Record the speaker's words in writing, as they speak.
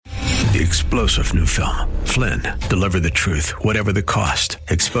the explosive new film, Flynn, Deliver the Truth, Whatever the Cost,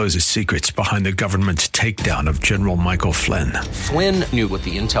 exposes secrets behind the government's takedown of General Michael Flynn. Flynn knew what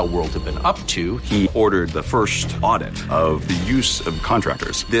the intel world had been up to. He ordered the first audit of the use of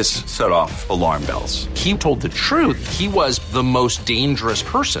contractors. This set off alarm bells. He told the truth. He was the most dangerous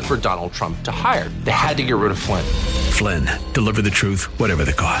person for Donald Trump to hire. They had to get rid of Flynn. Flynn, Deliver the Truth, Whatever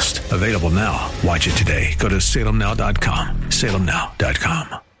the Cost. Available now. Watch it today. Go to salemnow.com.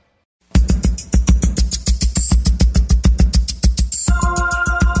 salemnow.com.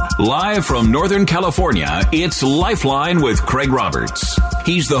 Live from Northern California, it's Lifeline with Craig Roberts.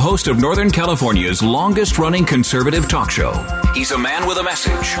 He's the host of Northern California's longest-running conservative talk show. He's a man with a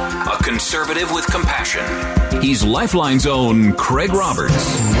message, a conservative with compassion. He's Lifeline's own Craig Roberts.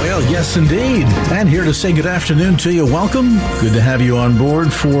 Well, yes, indeed. And here to say good afternoon to you. Welcome. Good to have you on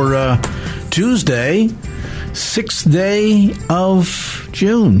board for Tuesday, 6th day of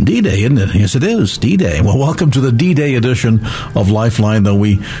June. D-Day, isn't it? Yes, it is. D-Day. Well, welcome to the D-Day edition of Lifeline, though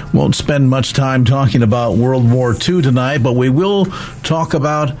we won't spend much time talking about World War II tonight, but we will talk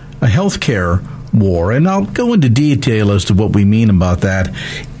about a healthcare war, and I'll go into detail as to what we mean about that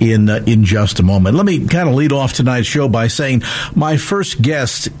in just a moment. Let me kind of lead off tonight's show by saying my first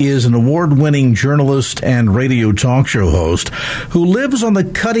guest is an award-winning journalist and radio talk show host who lives on the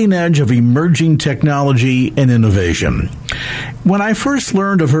cutting edge of emerging technology and innovation. When I first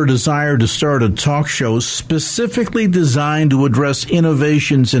learned of her desire to start a talk show specifically designed to address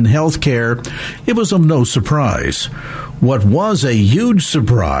innovations in healthcare, it was of no surprise. What was a huge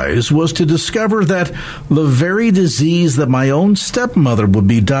surprise was to discover that the very disease that my own stepmother would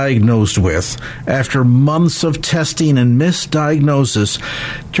be diagnosed with after months of testing and misdiagnosis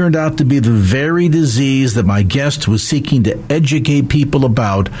turned out to be the very disease that my guest was seeking to educate people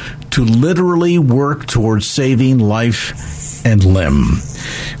about to literally work towards saving life and limb.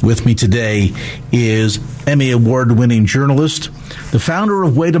 With me today is Emmy Award-winning journalist, the founder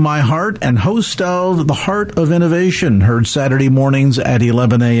of Way to My Heart, and host of The Heart of Innovation, heard Saturday mornings at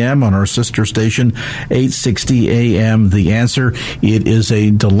 11 a.m. on our sister station, 860 a.m. The Answer. It is a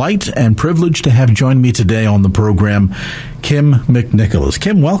delight and privilege to have joined me today on the program, Kim McNicholas.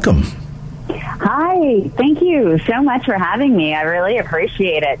 Kim, welcome. Hi, thank you so much for having me. I really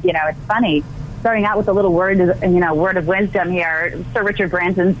appreciate it. You know, it's funny. Starting out with a little word of wisdom here. Sir Richard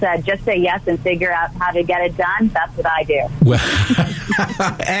Branson said, just say yes and figure out how to get it done. That's what I do.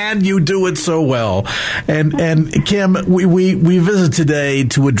 Well, and you do it so well. And Kim, we visit today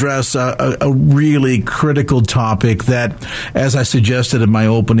to address a really critical topic that, as I suggested in my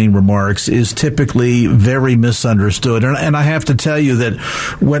opening remarks, is typically very misunderstood. And I have to tell you that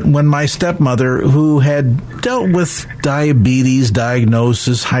when my stepmother, who had dealt with diabetes,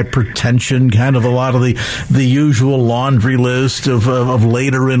 diagnosis, hypertension, kind of a lot of the usual laundry list of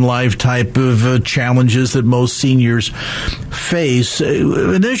later in life type of challenges that most seniors face.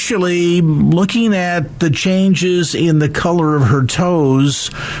 Initially, looking at the changes in the color of her toes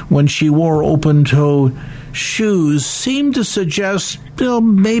when she wore open-toe shoes seemed to suggest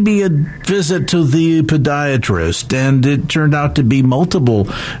maybe a visit to the podiatrist, and it turned out to be multiple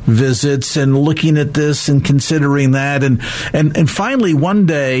visits and looking at this and considering that. And finally, one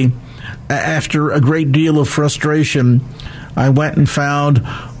day, after a great deal of frustration, I went and found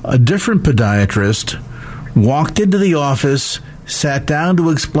a different podiatrist, walked into the office, sat down to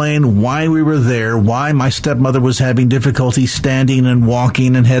explain why we were there, why my stepmother was having difficulty standing and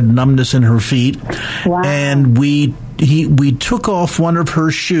walking and had numbness in her feet. Wow. And we took off one of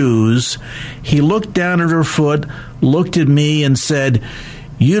her shoes. He looked down at her foot, looked at me and said,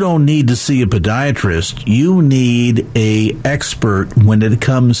 "You don't need to see a podiatrist. You need an expert when it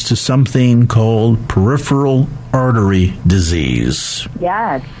comes to something called peripheral artery disease."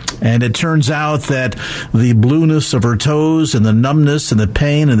 Yes. And it turns out that the blueness of her toes and the numbness and the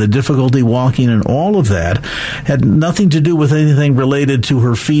pain and the difficulty walking and all of that had nothing to do with anything related to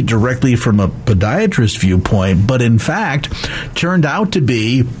her feet directly from a podiatrist viewpoint, but in fact turned out to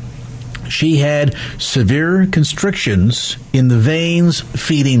be she had severe constrictions in the veins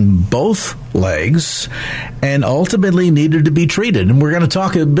feeding both legs and ultimately needed to be treated. And we're going to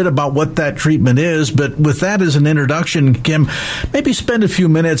talk a bit about what that treatment is. But with that as an introduction, Kim, maybe spend a few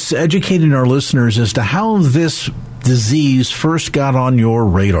minutes educating our listeners as to how this disease first got on your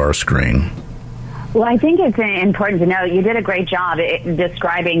radar screen. Well, I think it's important to know you did a great job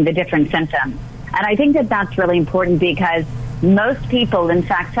describing the different symptoms. And I think that that's really important because most people, in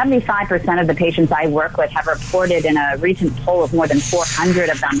fact, 75% of the patients I work with have reported in a recent poll of more than 400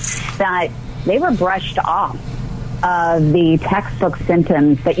 of them that they were brushed off of the textbook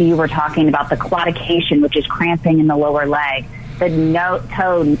symptoms that you were talking about, the claudication, which is cramping in the lower leg, the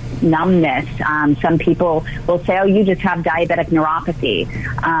toe numbness. Some people will say, oh, you just have diabetic neuropathy.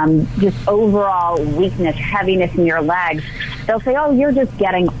 Just overall weakness, heaviness in your legs. They'll say, oh, you're just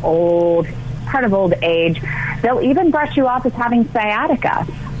getting old, part of old age. They'll even brush you off as having sciatica.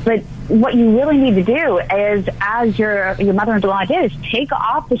 But what you really need to do is, as your mother-in-law did, is take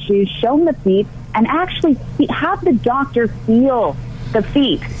off the shoes, show them the feet, and actually have the doctor feel the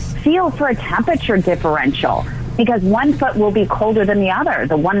feet. Feel for a temperature differential, because one foot will be colder than the other,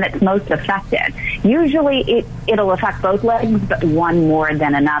 the one that's most affected. Usually it'll affect both legs, but one more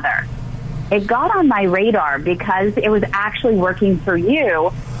than another. It got on my radar because it was actually working for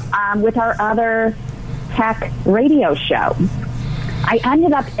you with our other tech radio show. I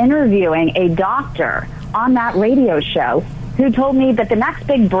ended up interviewing a doctor on that radio show who told me that the next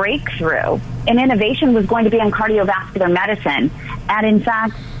big breakthrough in innovation was going to be in cardiovascular medicine. And in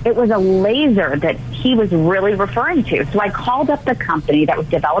fact, it was a laser that he was really referring to. So I called up the company that was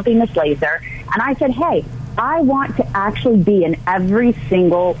developing this laser, and I said, hey, I want to actually be in every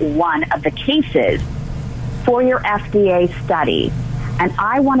single one of the cases for your FDA study. And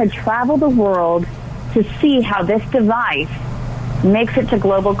I want to travel the world to see how this device makes it to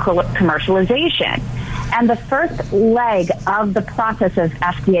global commercialization. And the first leg of the process of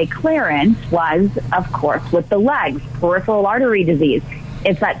FDA clearance was, of course, with the legs, peripheral artery disease.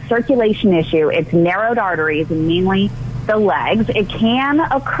 It's that circulation issue. It's narrowed arteries, and mainly the legs. It can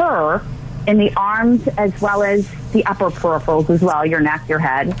occur in the arms as well as the upper peripherals as well, your neck, your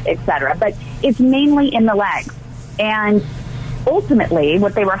head, etc. But it's mainly in the legs. And ultimately,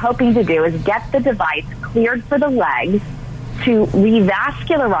 what they were hoping to do is get the device cleared for the legs to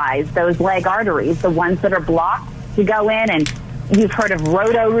revascularize those leg arteries, the ones that are blocked, to go in, and you've heard of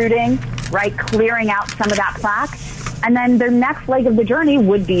roto-rooting, right, clearing out some of that plaque. And then the next leg of the journey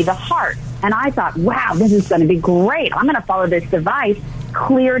would be the heart. And I thought, wow, this is going to be great. I'm going to follow this device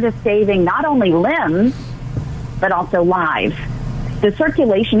clear to saving not only limbs, but also lives. The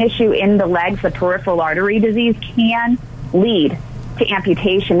circulation issue in the legs, the peripheral artery disease, can lead to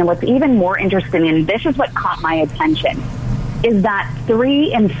amputation. And what's even more interesting, and this is what caught my attention, is that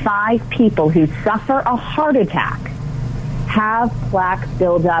 3 in 5 people who suffer a heart attack have plaque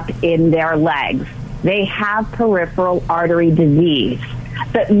buildup in their legs. They have peripheral artery disease.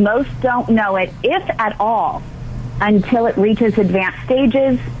 But most don't know it, if at all, until it reaches advanced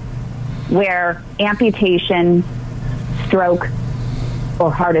stages where amputation, stroke,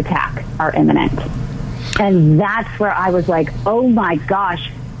 or heart attack are imminent. And that's where I was like, oh my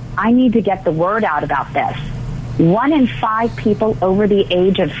gosh, I need to get the word out about this. 1 in 5 people over the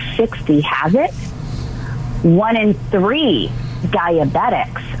age of 60 has it. 1 in 3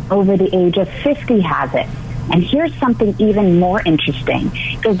 diabetics over the age of 50 has it. And here's something even more interesting,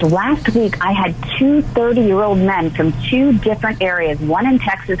 is last week I had 2 30-year-old men from 2 different areas, one in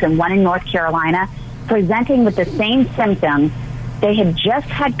Texas and one in North Carolina, presenting with the same symptoms. They had just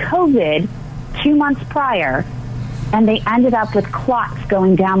had COVID 2 months prior, and they ended up with clots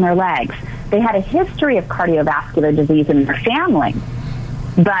going down their legs. They had a history of cardiovascular disease in their family,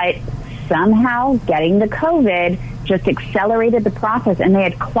 but somehow getting the COVID just accelerated the process, and they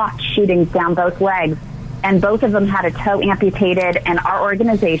had clot shootings down both legs, and both of them had a toe amputated, and our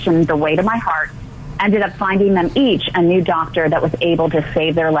organization, The Way to My Heart, ended up finding them each a new doctor that was able to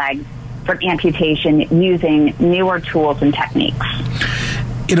save their legs from amputation using newer tools and techniques.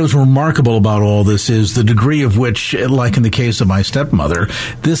 It was remarkable about all this is the degree of which, like in the case of my stepmother,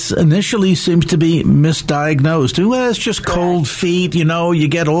 this initially seems to be misdiagnosed. Well, it's just cold feet, you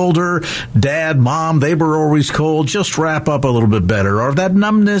get older, dad, mom, they were always cold, just wrap up a little bit better. Or that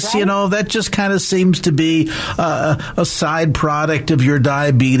numbness, right? That just kind of seems to be a side product of your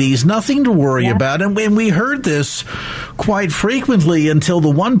diabetes, nothing to worry about. And we heard this quite frequently until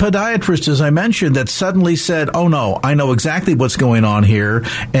the one podiatrist, as I mentioned, that suddenly said, oh no, I know exactly what's going on here,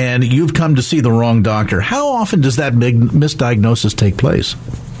 and you've come to see the wrong doctor. How often does that misdiagnosis take place?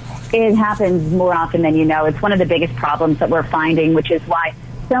 It happens more often than you know. It's one of the biggest problems that we're finding, which is why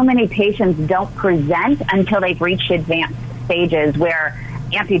so many patients don't present until they've reached advanced stages where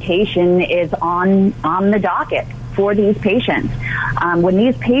amputation is on the docket for these patients. When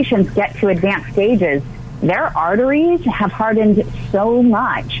these patients get to advanced stages, their arteries have hardened so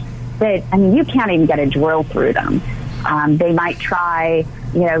much that, you can't even get a drill through them. They might try,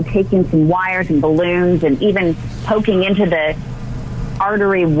 taking some wires and balloons and even poking into the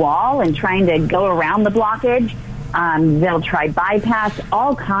artery wall and trying to go around the blockage. They'll try bypass,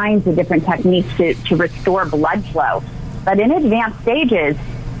 all kinds of different techniques to restore blood flow. But in advanced stages,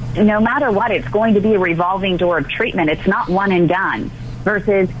 no matter what, it's going to be a revolving door of treatment. It's not one and done.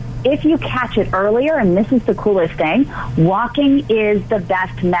 Versus if you catch it earlier, and this is the coolest thing, walking is the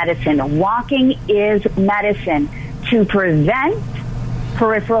best medicine. Walking is medicine to prevent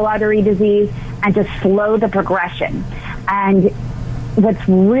peripheral artery disease and to slow the progression. And what's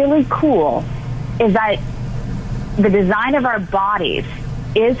really cool is that the design of our bodies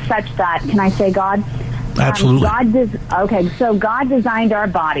is such that, can I say God? Absolutely. So God designed our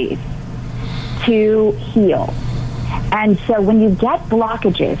bodies to heal. And so when you get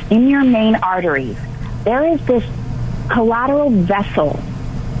blockages in your main arteries, there is this collateral vessel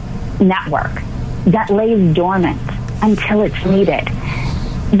network that lays dormant until it's needed.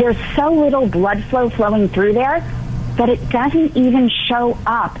 There's so little blood flow flowing through there that it doesn't even show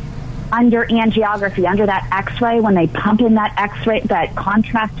up under angiography, under that x-ray, when they pump in that x-ray, that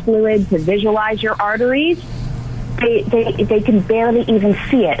contrast fluid to visualize your arteries. They can barely even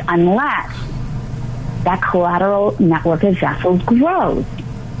see it unless that collateral network of vessels grows.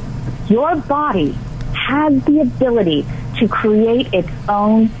 Your body has the ability to create its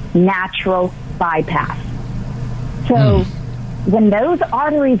own natural bypass. So when those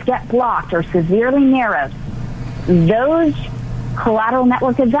arteries get blocked or severely narrowed, those collateral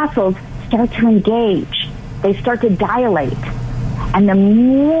network of vessels start to engage. They start to dilate. And the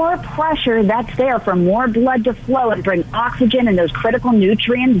more pressure that's there for more blood to flow and bring oxygen and those critical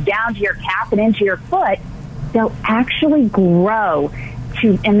nutrients down to your calf and into your foot, they'll actually grow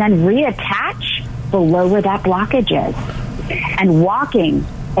to and then reattach below where that blockage is. And walking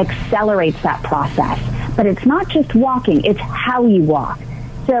accelerates that process. But it's not just walking, it's how you walk.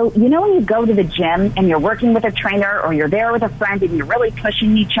 So, you know when you go to the gym and you're working with a trainer or you're there with a friend and you're really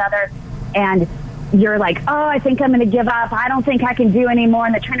pushing each other and you're like, oh, I think I'm going to give up. I don't think I can do anymore.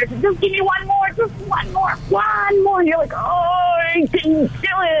 And the trainer says, just give me one more, just one more. And you're like, oh, I can do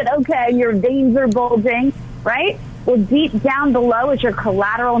it. Okay, your veins are bulging, right? Well, deep down below is your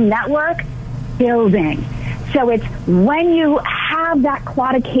collateral network building. So it's when you have that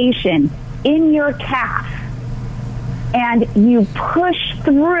claudication in your calf and you push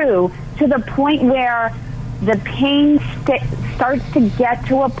through to the point where the pain starts to get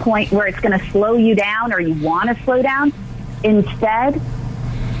to a point where it's going to slow you down or you want to slow down. Instead,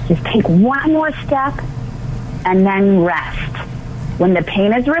 just take one more step and then rest. When the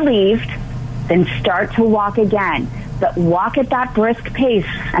pain is relieved, then start to walk again. But walk at that brisk pace.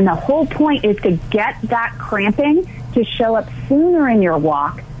 And the whole point is to get that cramping to show up sooner in your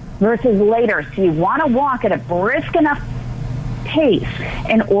walk versus later. So you want to walk at a brisk enough pace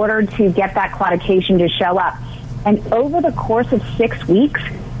in order to get that claudication to show up. And over the course of 6 weeks,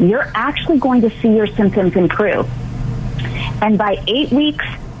 you're actually going to see your symptoms improve. And by 8 weeks,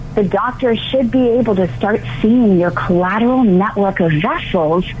 the doctor should be able to start seeing your collateral network of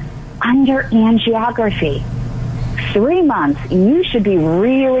vessels under angiography. 3 months, you should be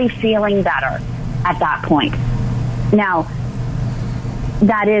really feeling better at that point. Now,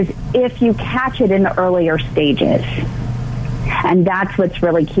 that is if you catch it in the earlier stages. And that's what's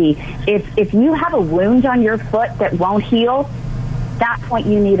really key. If you have a wound on your foot that won't heal, at that point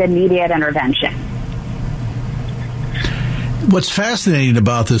you need immediate intervention. What's fascinating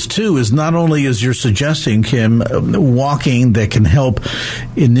about this, too, is not only, as you're suggesting, Kim, walking that can help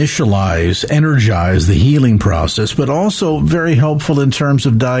energize the healing process, but also very helpful in terms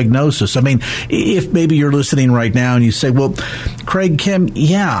of diagnosis. I mean, if maybe you're listening right now and you say, well, Craig, Kim,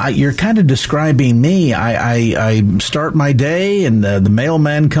 yeah, you're kind of describing me. I start my day and the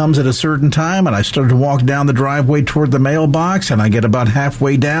mailman comes at a certain time and I start to walk down the driveway toward the mailbox and I get about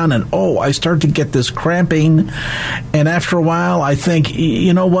halfway down and, I start to get this cramping. And after a while, I think,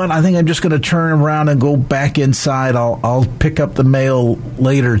 you know what? I think I'm just going to turn around and go back inside. I'll pick up the mail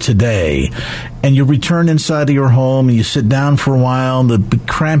later today. And you return inside of your home and you sit down for a while and the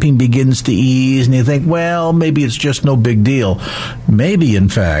cramping begins to ease and you think, well, maybe it's just no big deal. Maybe, in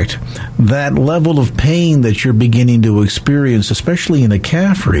fact, that level of pain that you're beginning to experience, especially in the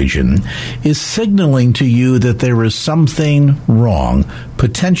calf region, is signaling to you that there is something wrong,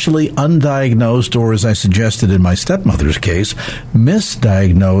 potentially undiagnosed, or as I suggested in my stepmother's case,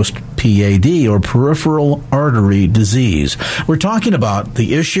 misdiagnosed PAD, or peripheral artery disease. We're talking about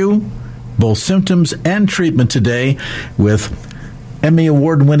the issue, both symptoms and treatment today, with Emmy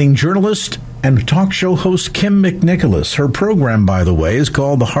Award-winning journalist and talk show host Kim McNicholas. Her program, by the way, is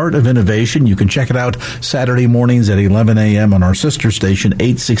called The Heart of Innovation. You can check it out Saturday mornings at 11 a.m. on our sister station,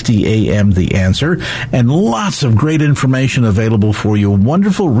 860 a.m. The Answer. And lots of great information available for you. A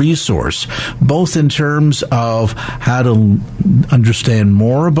wonderful resource, both in terms of how to understand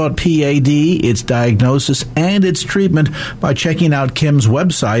more about PAD, its diagnosis, and its treatment by checking out Kim's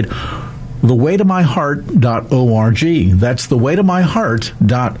website, thewaytomyheart.org. That's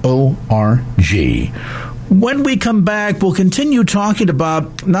thewaytomyheart.org. When we come back, we'll continue talking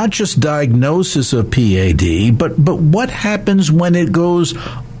about not just diagnosis of PAD, but what happens when it goes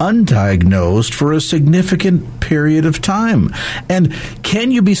undiagnosed for a significant period of time. And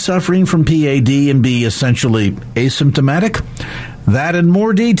can you be suffering from PAD and be essentially asymptomatic? That and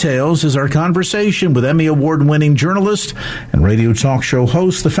more details is our conversation with Emmy Award-winning journalist and radio talk show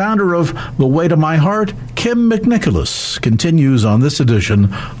host, the founder of The Way to My Heart, Kim McNicholas, continues on this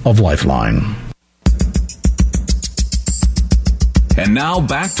edition of Lifeline. And now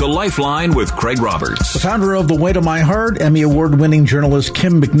back to Lifeline with Craig Roberts. The founder of The Way to My Heart, Emmy Award-winning journalist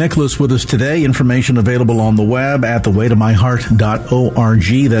Kim McNicholas with us today. Information available on the web at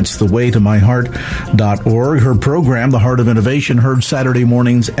thewaytomyheart.org. That's thewaytomyheart.org. Her program, The Heart of Innovation, heard Saturday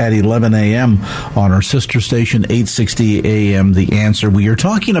mornings at 11 a.m. on our sister station, 860 a.m. The Answer. We are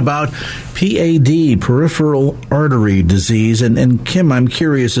talking about PAD, peripheral artery disease. And Kim, I'm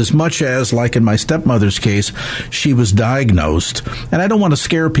curious, as much as, like in my stepmother's case, she was diagnosed. And I don't want to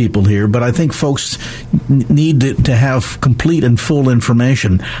scare people here, but I think folks need to have complete and full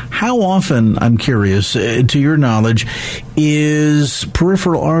information. How often, I'm curious, to your knowledge, is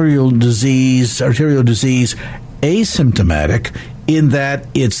peripheral arterial disease asymptomatic in that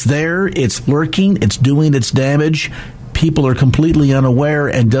it's there, it's lurking, it's doing its damage, people are completely unaware,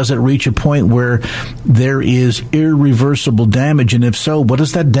 and does it reach a point where there is irreversible damage? And if so, what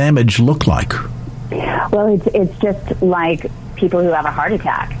does that damage look like? Well, it's just like people who have a heart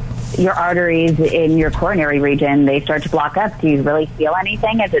attack. Your arteries in your coronary region, they start to block up. Do you really feel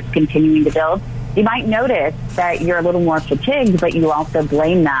anything as it's continuing to build? You might notice that you're a little more fatigued, but you also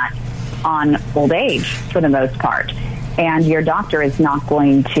blame that on old age for the most part. And your doctor is not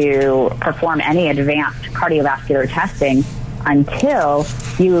going to perform any advanced cardiovascular testing until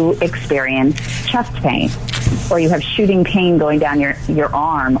you experience chest pain or you have shooting pain going down your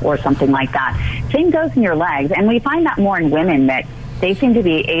arm or something like that. Same goes in your legs. And we find that more in women, that they seem to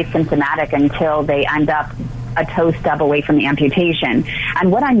be asymptomatic until they end up a toe stub away from the amputation.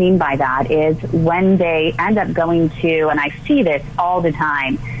 And what I mean by that is when they end up going to, and I see this all the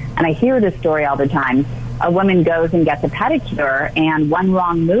time, and I hear this story all the time, a woman goes and gets a pedicure, and one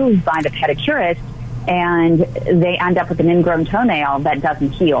wrong move by the pedicurist, and they end up with an ingrown toenail that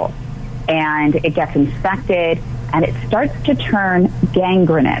doesn't heal. And it gets infected, and it starts to turn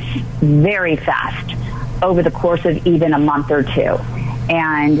gangrenous very fast over the course of even a month or two.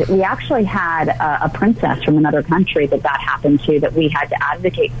 And we actually had a princess from another country that happened to, that we had to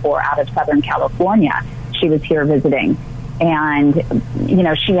advocate for out of Southern California. She was here visiting. And, you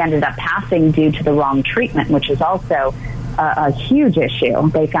know, she ended up passing due to the wrong treatment, which is also a huge issue.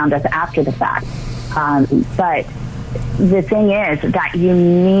 They found us after the fact. But the thing is that you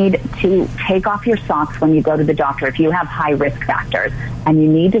need to take off your socks when you go to the doctor if you have high risk factors. And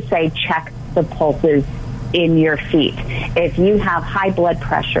you need to say, check the pulses in your feet. If you have high blood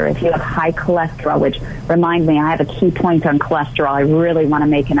pressure, if you have high cholesterol, which remind me, I have a key point on cholesterol I really want to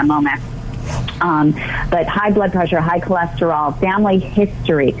make in a moment. But high blood pressure, high cholesterol, family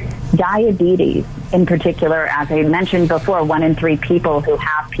history, diabetes in particular, as I mentioned before, 1 in 3 people who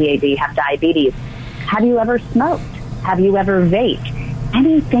have PAD have diabetes. Have you ever smoked? Have you ever vaped?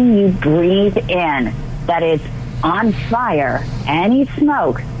 Anything you breathe in that is on fire, any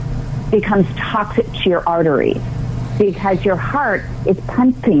smoke, becomes toxic to your arteries because your heart is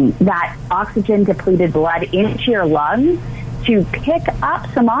pumping that oxygen-depleted blood into your lungs to pick up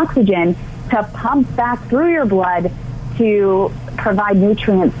some oxygen to pump back through your blood to provide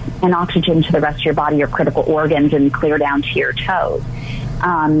nutrients and oxygen to the rest of your body, your critical organs, and clear down to your toes.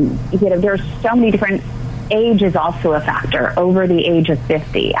 There's so many different. Age is also a factor. Over the age of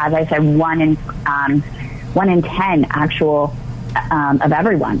 50, as I said, 1 in 10 actual of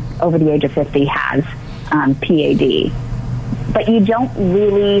everyone over the age of 50 has PAD, but you don't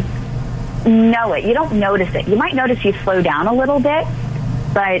really know it. You don't notice it. You might notice you slow down a little bit,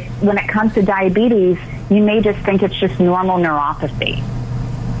 but when it comes to diabetes, you may just think it's just normal neuropathy.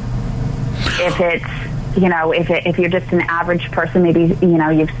 If it's, if you're just an average person, maybe,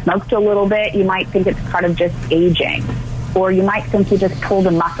 you've smoked a little bit, you might think it's part of just aging. Or you might think you just pulled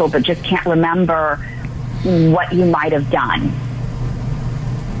a muscle but just can't remember what you might have done.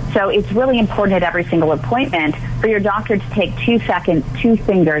 So it's really important at every single appointment for your doctor to take 2 seconds, 2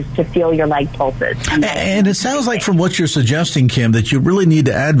 fingers to feel your leg pulses. And it sounds like from what you're suggesting, Kim, that you really need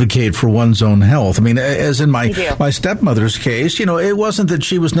to advocate for one's own health. I mean, as in my stepmother's case, it wasn't that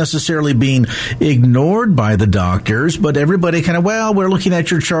she was necessarily being ignored by the doctors, but everybody kind of, well, we're looking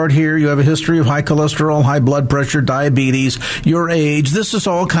at your chart here. You have a history of high cholesterol, high blood pressure, diabetes, your age. This is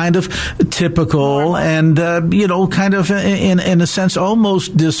all kind of typical and, kind of in a sense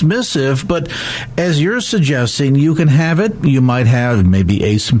almost dismissive. But as you're suggesting, you can have it. You might have maybe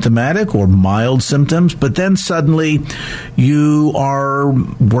asymptomatic or mild symptoms, but then suddenly you are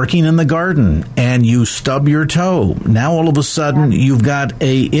working in the garden and you stub your toe. Now all of a sudden you've got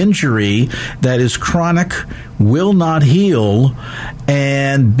a injury that is chronic, will not heal,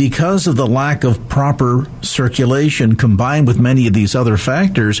 and because of the lack of proper circulation combined with many of these other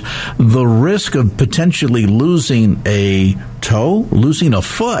factors, the risk of potentially losing a toe, losing a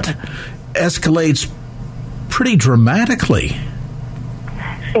foot, escalates pretty dramatically.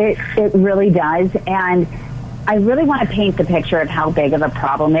 It really does, and I really want to paint the picture of how big of a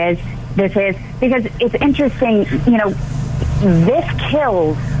problem this is, because it's interesting, this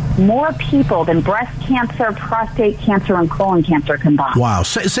kills more people than breast cancer, prostate cancer, and colon cancer combined. Wow.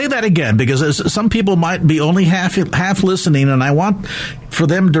 Say that again, because some people might be only half listening, and I want for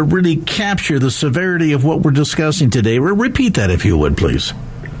them to really capture the severity of what we're discussing today. Repeat that, if you would, please.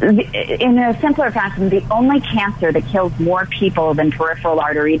 In a simpler fashion, the only cancer that kills more people than peripheral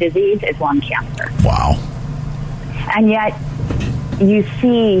artery disease is lung cancer. Wow. And yet, you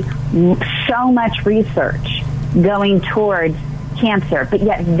see so much research going towards cancer, but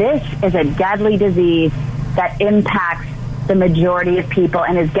yet this is a deadly disease that impacts the majority of people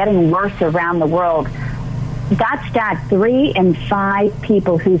and is getting worse around the world. That stat, 3 in 5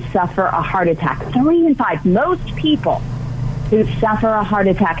 people who suffer a heart attack, 3 in 5, most people who suffer a heart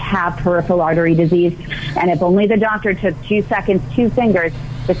attack have peripheral artery disease, and if only the doctor took 2 seconds, 2 fingers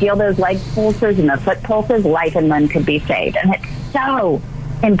to feel those leg pulses and the foot pulses, life and limb could be saved. And it's so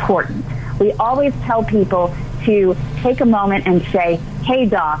important. We always tell people to take a moment and say, hey,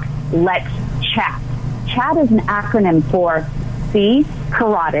 doc, let's chat. Chat is an acronym for C,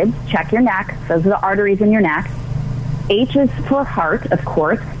 carotid, check your neck. Those are the arteries in your neck. H is for heart, of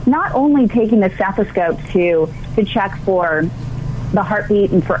course. Not only taking the stethoscope to check for the heartbeat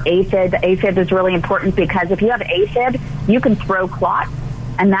and for AFib. AFib is really important because if you have AFib, you can throw clots,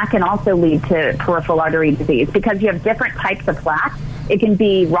 and that can also lead to peripheral artery disease because you have different types of plaques. It can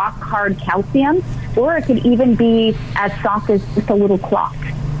be rock-hard calcium, or it could even be as soft as just a little clot,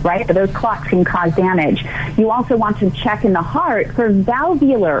 right? But those clots can cause damage. You also want to check in the heart for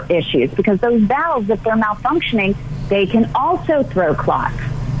valvular issues because those valves, if they're malfunctioning, they can also throw clots.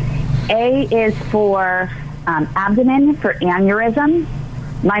 A is for abdomen, for aneurysm.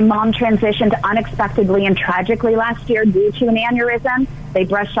 My mom transitioned unexpectedly and tragically last year due to an aneurysm. They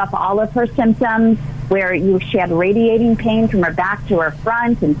brushed off all of her symptoms where she had radiating pain from her back to her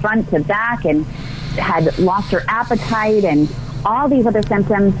front and front to back and had lost her appetite and all these other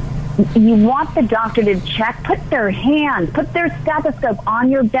symptoms. You want the doctor to check, put their stethoscope on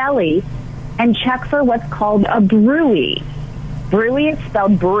your belly and check for what's called a bruit. Bruit is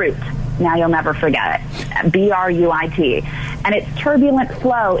spelled brute. Now you'll never forget it. B-R-U-I-T. And it's turbulent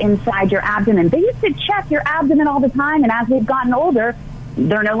flow inside your abdomen. They used to check your abdomen all the time, and as we've gotten older,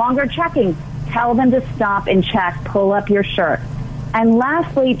 they're no longer checking. Tell them to stop and check. Pull up your shirt. And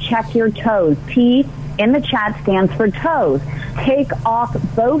lastly, check your toes. T in the chat stands for toes. Take off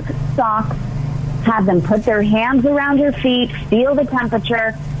both socks. Have them put their hands around your feet, feel the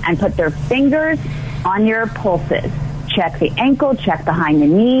temperature, and put their fingers on your pulses. Check the ankle, check behind the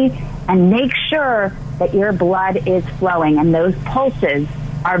knee, and make sure that your blood is flowing and those pulses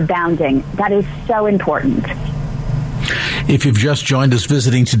are bounding. That is so important. If you've just joined us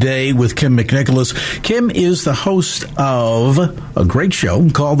visiting today with Kim McNicholas, Kim is the host of a great show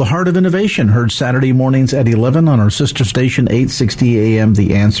called The Heart of Innovation, heard Saturday mornings at 11 on our sister station, 860 AM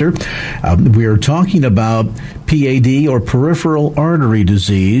The Answer. We are talking about PAD, or peripheral artery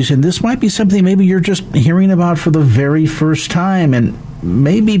disease, and this might be something maybe you're just hearing about for the very first time, and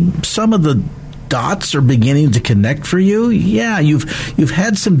maybe some of the dots are beginning to connect for you. Yeah, you've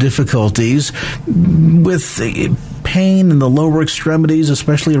had some difficulties with pain in the lower extremities,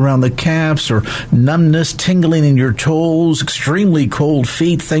 especially around the calves, or numbness, tingling in your toes, extremely cold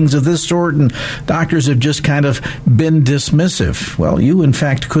feet, things of this sort, and doctors have just kind of been dismissive. Well, you, in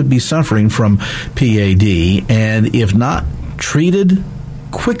fact, could be suffering from PAD, and if not treated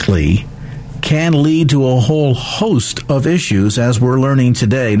quickly, can lead to a whole host of issues, as we're learning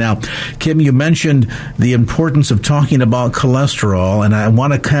today. Now, Kim, you mentioned the importance of talking about cholesterol, and I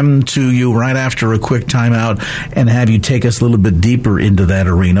want to come to you right after a quick timeout and have you take us a little bit deeper into that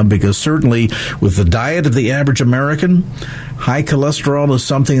arena, because certainly with the diet of the average American, high cholesterol is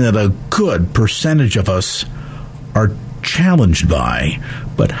something that a good percentage of us are challenged by.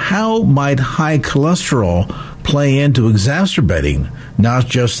 But how might high cholesterol play into exacerbating not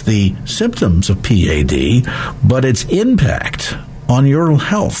just the symptoms of PAD, but its impact on your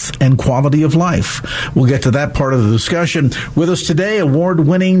health and quality of life? We'll get to that part of the discussion. With us today,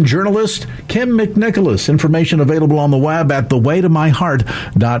 award-winning journalist Kim McNicholas. Information available on the web at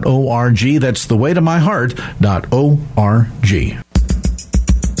thewaytomyheart.org. That's thewaytomyheart.org.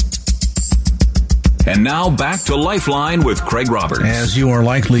 And now back to Lifeline with Craig Roberts. As you are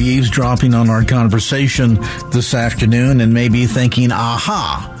likely eavesdropping on our conversation this afternoon and maybe thinking,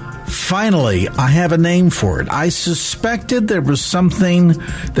 aha, finally, I have a name for it. I suspected there was something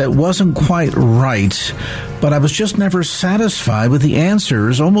that wasn't quite right, but I was just never satisfied with the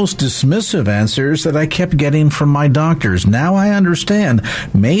answers, almost dismissive answers that I kept getting from my doctors. Now I understand.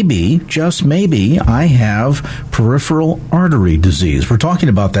 Maybe, just maybe, I have peripheral artery disease. We're talking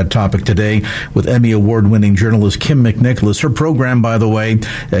about that topic today with Emmy Award-winning journalist Kim McNicholas. Her program, by the way,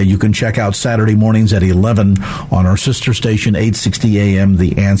 you can check out Saturday mornings at 11 on our sister station, 860 AM,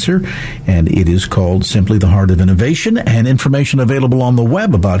 The Answer, and it is called Simply the Heart of Innovation, and information available on the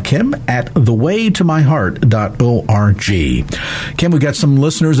web about Kim at thewaytomyheart.org. Kim, we got some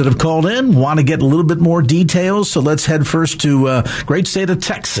listeners that have called in, want to get a little bit more details, so let's head first to great state of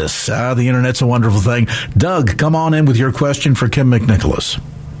Texas. The Internet's a wonderful thing. Doug, come on in with your question for Kim McNicholas.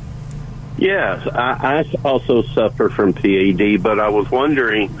 Yes, I also suffer from PAD, but I was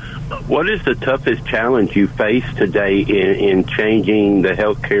wondering, what is the toughest challenge you face today in changing the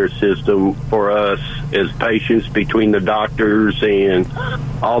healthcare system for us as patients, between the doctors and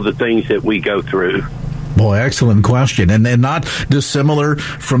all the things that we go through? Boy, excellent question, and not dissimilar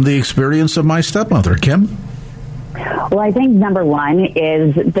from the experience of my stepmother. Kim? Well, I think number one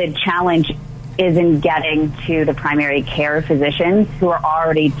is the challenge is in getting to the primary care physicians who are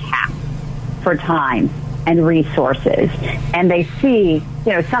already tapped for time and resources. And they see,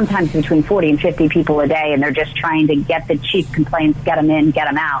 sometimes between 40 and 50 people a day, and they're just trying to get the cheap complaints, get them in, get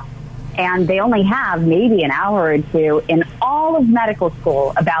them out. And they only have maybe an hour or two in all of medical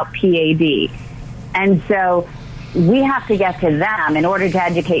school about PAD. And so we have to get to them in order to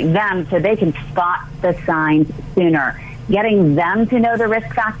educate them so they can spot the signs sooner. Getting them to know the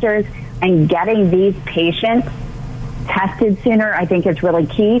risk factors and getting these patients tested sooner, I think, is really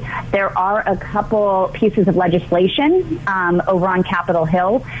key. There are a couple pieces of legislation over on Capitol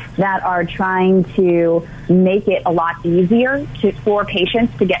Hill that are trying to make it a lot easier for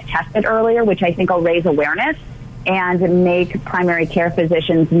patients to get tested earlier, which I think will raise awareness and make primary care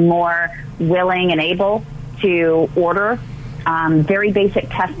physicians more willing and able to order very basic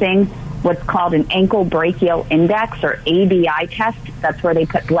testing, what's called an ankle brachial index, or ABI test. That's where they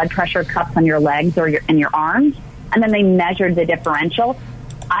put blood pressure cuffs on your legs or in your arms, and then they measured the differential.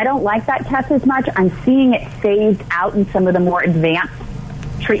 I don't like that test as much. I'm seeing it phased out in some of the more advanced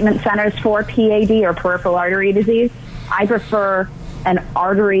treatment centers for PAD, or peripheral artery disease. I prefer an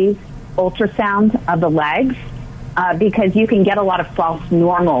artery ultrasound of the legs because you can get a lot of false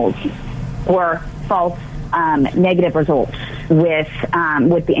normals or false negative results with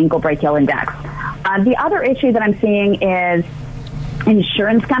the ankle brachial index. The other issue that I'm seeing is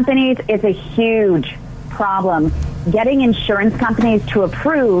insurance companies. It's a huge problem getting insurance companies to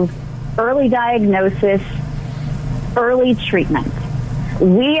approve early diagnosis, early treatment.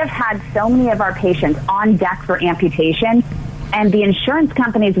 We have had so many of our patients on deck for amputation, and the insurance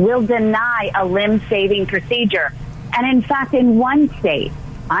companies will deny a limb-saving procedure. And in fact, in one state,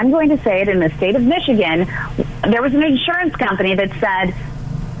 I'm going to say it, in the state of Michigan, there was an insurance company that said,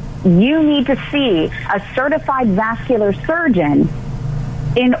 you need to see a certified vascular surgeon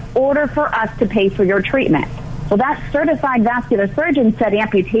in order for us to pay for your treatment. Well, that certified vascular surgeon said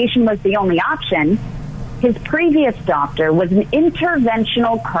amputation was the only option. His previous doctor was an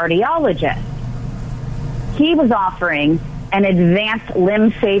interventional cardiologist. He was offering an advanced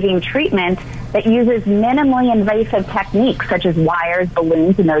limb-saving treatment that uses minimally invasive techniques such as wires,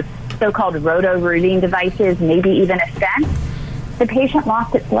 balloons, and those so-called roto-rooting devices, maybe even a stent. The patient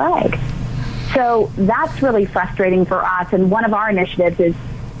lost its leg. So that's really frustrating for us. And one of our initiatives is,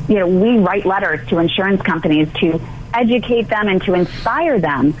 we write letters to insurance companies to educate them and to inspire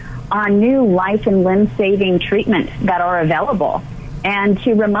them on new life and limb-saving treatments that are available, and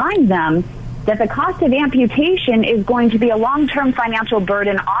to remind them that the cost of amputation is going to be a long-term financial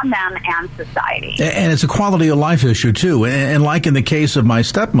burden on them and society. And it's a quality of life issue, too. And like in the case of my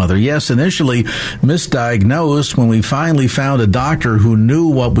stepmother, yes, initially misdiagnosed. When we finally found a doctor who knew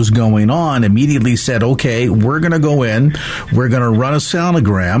what was going on, immediately said, okay, we're going to go in, we're going to run a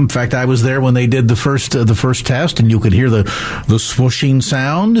sonogram. In fact, I was there when they did the first test, and you could hear the swooshing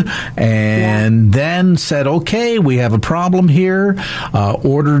sound, and then said, okay, we have a problem here,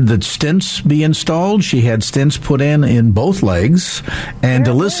 ordered that stents be installed. She had stents put in both legs, and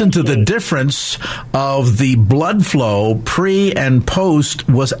to listen to the difference of the blood flow pre and post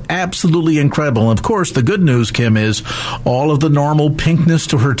was absolutely incredible. And of course, the good news, Kim, is all of the normal pinkness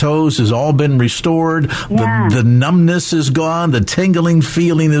to her toes has all been restored. The numbness is gone. The tingling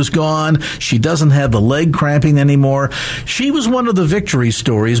feeling is gone. She doesn't have the leg cramping anymore. She was one of the victory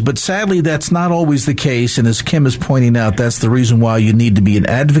stories, but sadly, that's not always the case. And as Kim is pointing out, that's the reason why you need to be an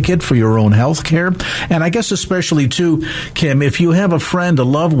advocate for your own health care. And I guess especially, too, Kim, if you have a friend, a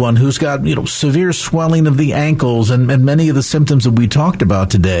loved one who's got, severe swelling of the ankles and many of the symptoms that we talked about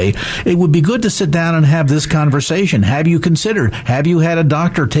today, it would be good to sit down and have this conversation. Have you had a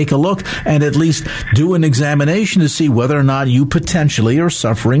doctor take a look and at least do an examination to see whether or not you potentially are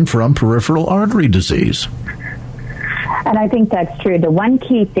suffering from peripheral artery disease? And I think that's true. The one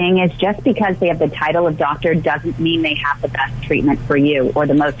key thing is just because they have the title of doctor doesn't mean they have the best treatment for you or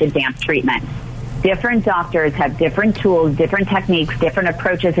the most advanced treatment. Different doctors have different tools, different techniques, different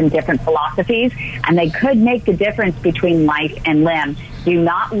approaches, and different philosophies, and they could make the difference between life and limb. Do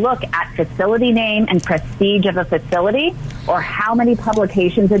not look at facility name and prestige of a facility or how many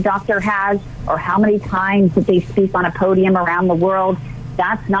publications a doctor has or how many times that they speak on a podium around the world.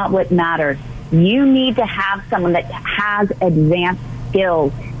 That's not what matters. You need to have someone that has advanced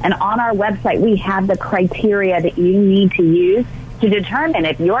skills. And on our website, we have the criteria that you need to use to determine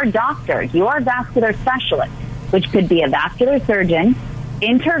if your doctor, your vascular specialist, which could be a vascular surgeon,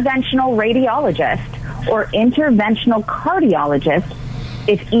 interventional radiologist, or interventional cardiologist,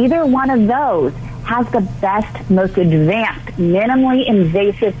 if either one of those has the best, most advanced, minimally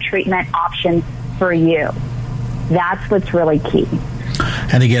invasive treatment option for you. That's what's really key.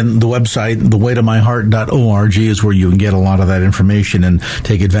 And again, the website, thewaytomyheart.org, is where you can get a lot of that information and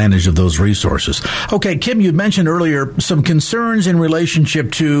take advantage of those resources. Okay, Kim, you mentioned earlier some concerns in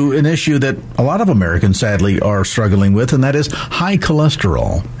relationship to an issue that a lot of Americans, sadly, are struggling with, and that is high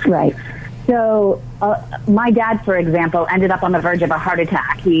cholesterol. Right. So my dad, for example, ended up on the verge of a heart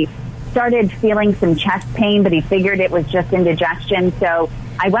attack. He started feeling some chest pain, but he figured it was just indigestion. So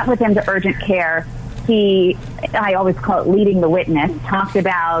I went with him to urgent care. I always call it leading the witness, talked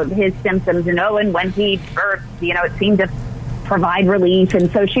about his symptoms and when he birthed, it seemed to provide relief.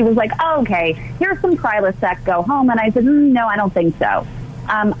 And so she was like, oh, okay, here's some Prilosec, go home. And I said, no, I don't think so.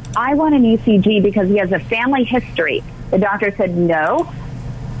 I want an ECG because he has a family history. The doctor said, no,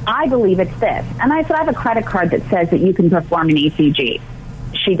 I believe it's this. And I said, I have a credit card that says that you can perform an ECG.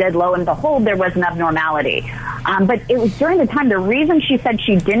 She did, lo and behold, there was an abnormality. But it was during the time, the reason she said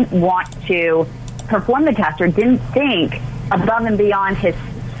she didn't want to perform the test or didn't think above and beyond his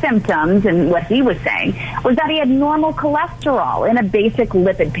symptoms and what he was saying was that he had normal cholesterol in a basic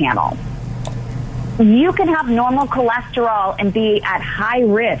lipid panel. You can have normal cholesterol and be at high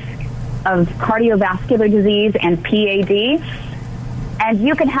risk of cardiovascular disease and PAD, and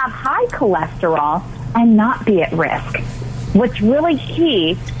you can have high cholesterol and not be at risk. What's really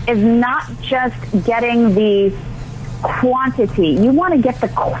key is not just getting the quantity. You want to get the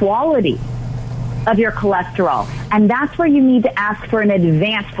quality of your cholesterol. And that's where you need to ask for an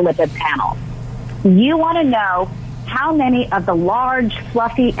advanced lipid panel. You want to know how many of the large,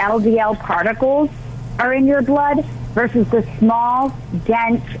 fluffy LDL particles are in your blood versus the small,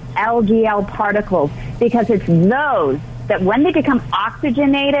 dense LDL particles, because it's those that when they become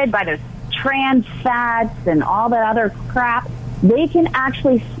oxygenated by those trans fats and all the other crap, they can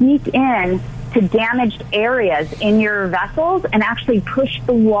actually sneak in to damaged areas in your vessels and actually push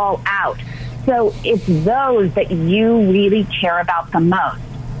the wall out. So it's those that you really care about the most.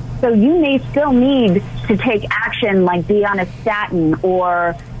 So you may still need to take action like be on a statin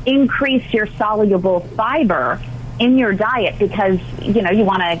or increase your soluble fiber in your diet because, you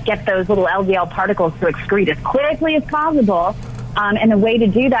want to get those little LDL particles to excrete as quickly as possible. And the way to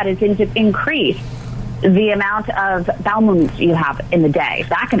do that is to increase the amount of bowel movements you have in the day.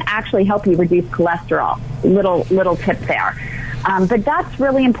 That can actually help you reduce cholesterol. Little tip there. But that's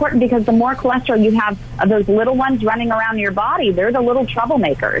really important because the more cholesterol you have of those little ones running around your body, they're the little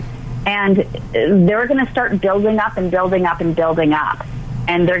troublemakers. And they're going to start building up and building up and building up.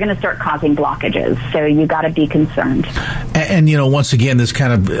 and they're going to start causing blockages. So you got to be concerned. And, once again, this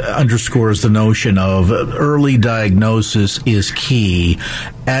kind of underscores the notion of early diagnosis is key.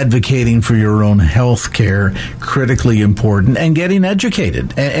 Advocating for your own health care, critically important, and getting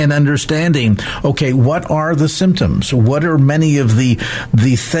educated and understanding, okay, what are the symptoms? What are many of the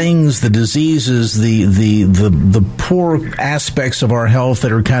things, the diseases, the poor aspects of our health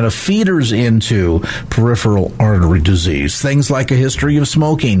that are kind of feeders into peripheral artery disease? Things like a history of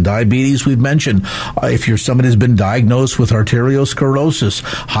smoking, diabetes, we've mentioned. If you're somebody who's been diagnosed with arteriosclerosis,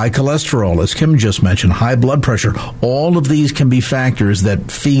 high cholesterol, as Kim just mentioned, high blood pressure, all of these can be factors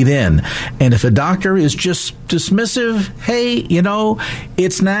that feed in. And if a doctor is just dismissive, hey,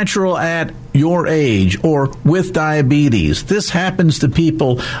 it's natural at your age or with diabetes. This happens to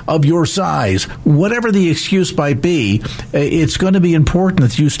people of your size. Whatever the excuse might be, it's going to be important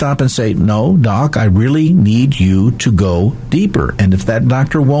that you stop and say, no, doc, I really need you to go deeper. And if that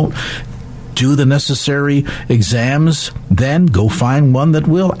doctor won't do the necessary exams, then go find one that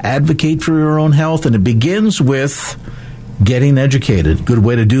will. Advocate for your own health. And it begins with getting educated. Good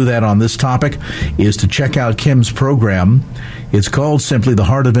way to do that on this topic is to check out Kim's program. It's called simply The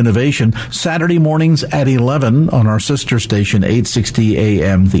Heart of Innovation, Saturday mornings at 11 on our sister station, 860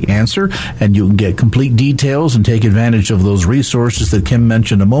 AM The Answer. And you can get complete details and take advantage of those resources that Kim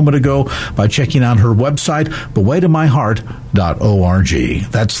mentioned a moment ago by checking out her website,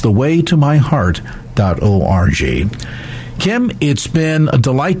 thewaytomyheart.org. That's thewaytomyheart.org. Kim, it's been a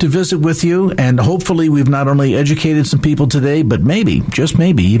delight to visit with you, and hopefully we've not only educated some people today, but maybe, just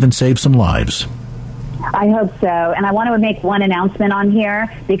maybe, even saved some lives. I hope so. And I want to make one announcement on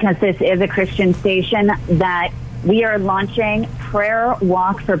here, because this is a Christian station, that we are launching Prayer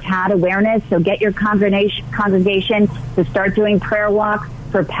Walk for PAD awareness. So get your congregation to start doing prayer walk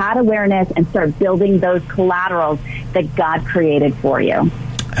for PAD awareness and start building those collaterals that God created for you.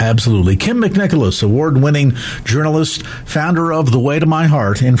 Absolutely. Kim McNicholas, award-winning journalist, founder of The Way to My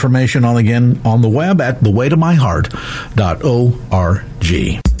Heart. Information on the web at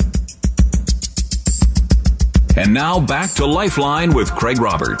thewaytomyheart.org. And now back to Lifeline with Craig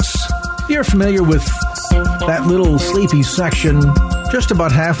Roberts. You're familiar with that little sleepy section just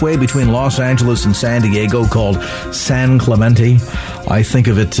about halfway between Los Angeles and San Diego called San Clemente. I think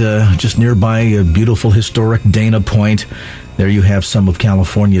of it just nearby a beautiful historic Dana Point. There you have some of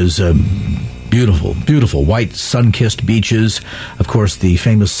California's beautiful, beautiful white sun-kissed beaches. Of course, the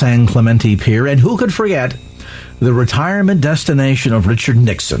famous San Clemente Pier. And who could forget the retirement destination of Richard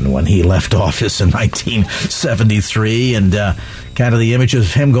Nixon when he left office in 1973, and kind of the image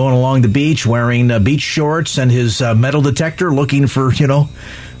of him going along the beach wearing beach shorts and his metal detector looking for,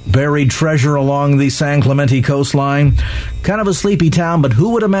 buried treasure along the San Clemente coastline. Kind of a sleepy town, but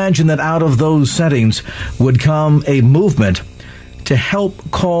who would imagine that out of those settings would come a movement to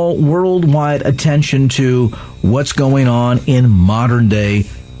help call worldwide attention to what's going on in modern-day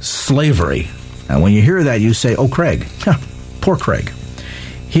slavery. And when you hear that, you say, oh, Craig, poor Craig.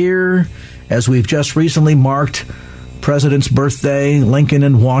 Here, as we've just recently marked President's birthday, Lincoln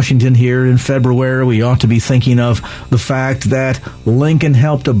in Washington here in February, we ought to be thinking of the fact that Lincoln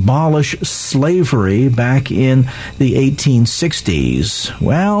helped abolish slavery back in the 1860s.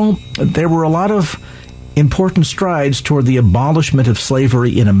 Well, there were a lot of important strides toward the abolishment of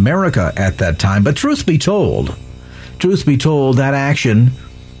slavery in America at that time. But truth be told, that action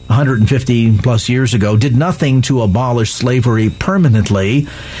 150 plus years ago did nothing to abolish slavery permanently.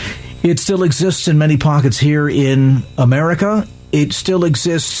 It still exists in many pockets here in America. It still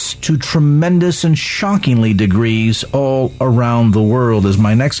exists to tremendous and shockingly degrees all around the world, as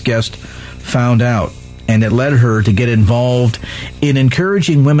my next guest found out. And it led her to get involved in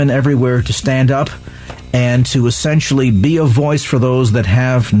encouraging women everywhere to stand up and to essentially be a voice for those that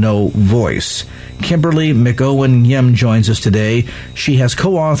have no voice. Kimberly McOwen Yim joins us today. She has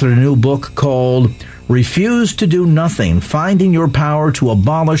co-authored a new book called Refuse to Do Nothing, Finding Your Power to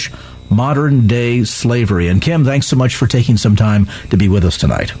Abolish Modern-Day Slavery. And Kim, thanks so much for taking some time to be with us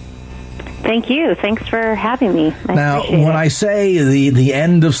tonight. Thank you. Thanks for having me. Now, when I say the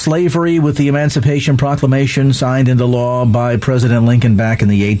end of slavery with the Emancipation Proclamation signed into law by President Lincoln back in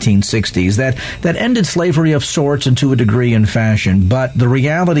the 1860s, that ended slavery of sorts and to a degree in fashion. But the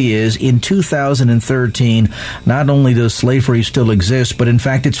reality is, in 2013, not only does slavery still exist, but in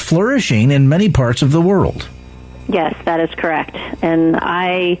fact it's flourishing in many parts of the world. Yes, that is correct. And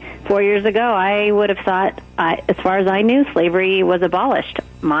 4 years ago, I would have thought, as far as I knew, slavery was abolished.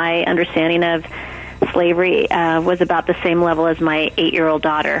 My understanding of slavery was about the same level as my 8-year-old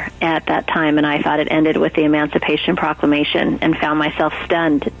daughter at that time, and I thought it ended with the Emancipation Proclamation, and found myself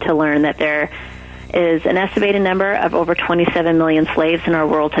stunned to learn that there is an estimated number of over 27 million slaves in our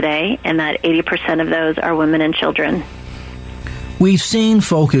world today, and that 80% of those are women and children. We've seen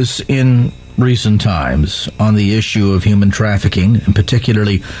focus in recent times on the issue of human trafficking, and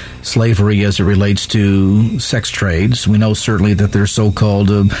particularly slavery as it relates to sex trades. We know certainly that there's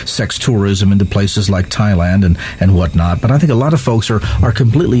so-called sex tourism into places like Thailand and whatnot, but I think a lot of folks are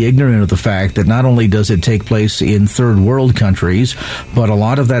completely ignorant of the fact that not only does it take place in third world countries, but a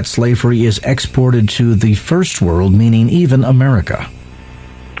lot of that slavery is exported to the first world, meaning even America.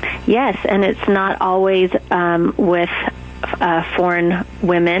 Yes, and it's not always with foreign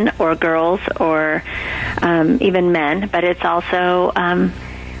women or girls or even men, but it's also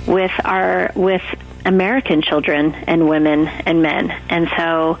with American children and women and men. And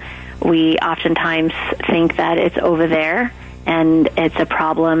so we oftentimes think that it's over there and it's a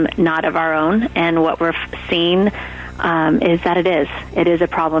problem not of our own. And what we're seeing is that it is a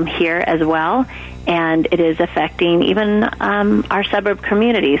problem here as well, and it is affecting even our suburb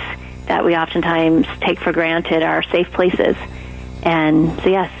communities that we oftentimes take for granted are safe places. And so,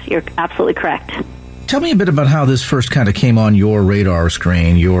 yes, you're absolutely correct. Tell me a bit about how this first kind of came on your radar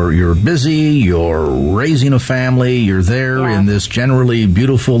screen. You're busy, you're raising a family, you're there in this generally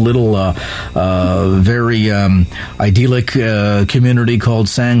beautiful little, very idyllic community called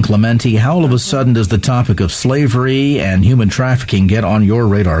San Clemente. How all of a sudden does the topic of slavery and human trafficking get on your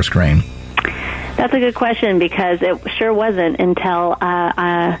radar screen? That's a good question, because it sure wasn't until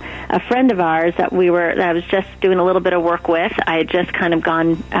a friend of ours that I was just doing a little bit of work with. I had just kind of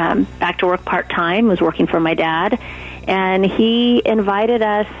gone back to work part-time, was working for my dad, and he invited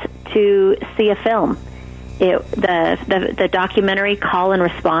us to see a film. The documentary Call and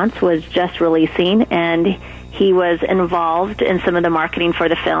Response was just releasing, and he was involved in some of the marketing for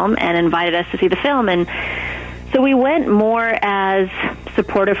the film and invited us to see the film. And so we went more as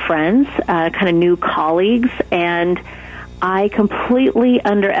supportive friends, kind of new colleagues, and I completely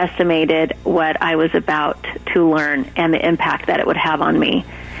underestimated what I was about to learn and the impact that it would have on me.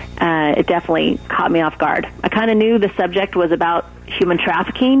 It definitely caught me off guard. I kind of knew the subject was about human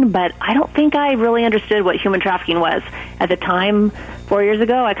trafficking, but I don't think I really understood what human trafficking was. At the time, 4 years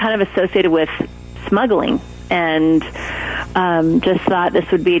ago, I kind of associated with smuggling, and just thought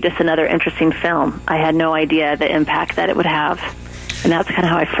this would be just another interesting film. I had no idea the impact that it would have. And that's kind of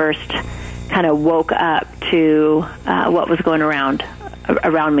how I first kind of woke up to what was going around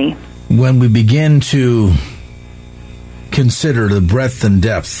me. When we begin to consider the breadth and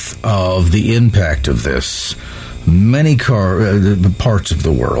depth of the impact of this, many parts of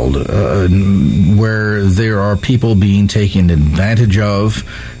the world where there are people being taken advantage of,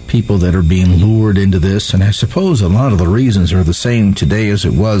 people that are being lured into this, and I suppose a lot of the reasons are the same today as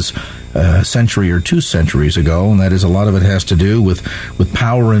it was a century or 2 centuries ago, and that is a lot of it has to do with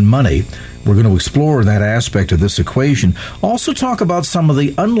power and money. We're going to explore that aspect of this equation. Also talk about some of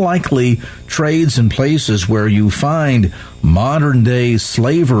the unlikely trades and places where you find modern-day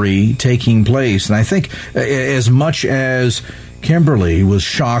slavery taking place. And I think as much as Kimberly was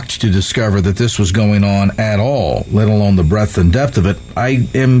shocked to discover that this was going on at all, let alone the breadth and depth of it, I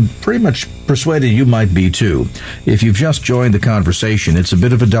am pretty much persuaded you might be too. If you've just joined the conversation, it's a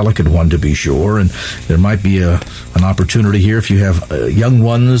bit of a delicate one to be sure, and there might be an opportunity here if you have young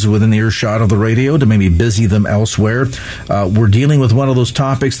ones within earshot of the radio to maybe busy them elsewhere. We're dealing with one of those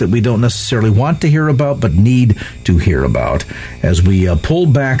topics that we don't necessarily want to hear about, but need to hear about, as we pull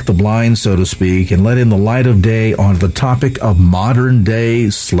back the blinds, so to speak, and let in the light of day on the topic of modern-day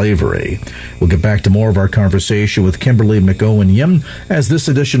slavery. We'll get back to more of our conversation with Kimberly McOwen Yim as this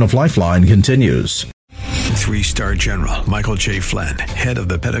edition of Lifeline continues. 3-star General Michael J. Flynn, head of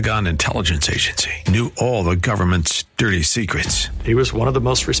the Pentagon Intelligence Agency, knew all the government's dirty secrets. He was one of the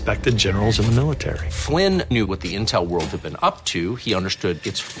most respected generals in the military. Flynn knew what the intel world had been up to. He understood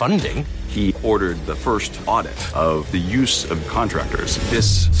its funding. He ordered the first audit of the use of contractors.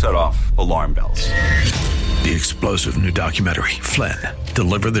 This set off alarm bells. The explosive new documentary, Flynn,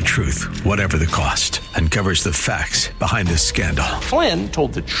 Deliver the Truth, Whatever the Cost, uncovers the facts behind this scandal. Flynn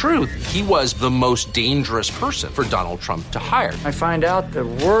told the truth. He was the most dangerous person for Donald Trump to hire. I find out the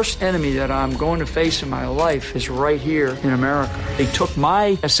worst enemy that I'm going to face in my life is right here in America. They took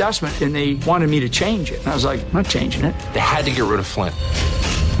my assessment and they wanted me to change it. And I was like, I'm not changing it. They had to get rid of Flynn.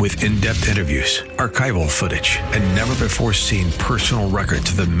 With in-depth interviews, archival footage, and never-before-seen personal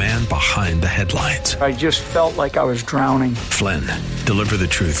records of the man behind the headlines. I just felt like I was drowning. Flynn, Deliver the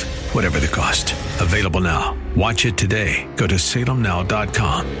Truth, Whatever the Cost. Available now. Watch it today. Go to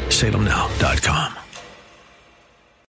salemnow.com. salemnow.com.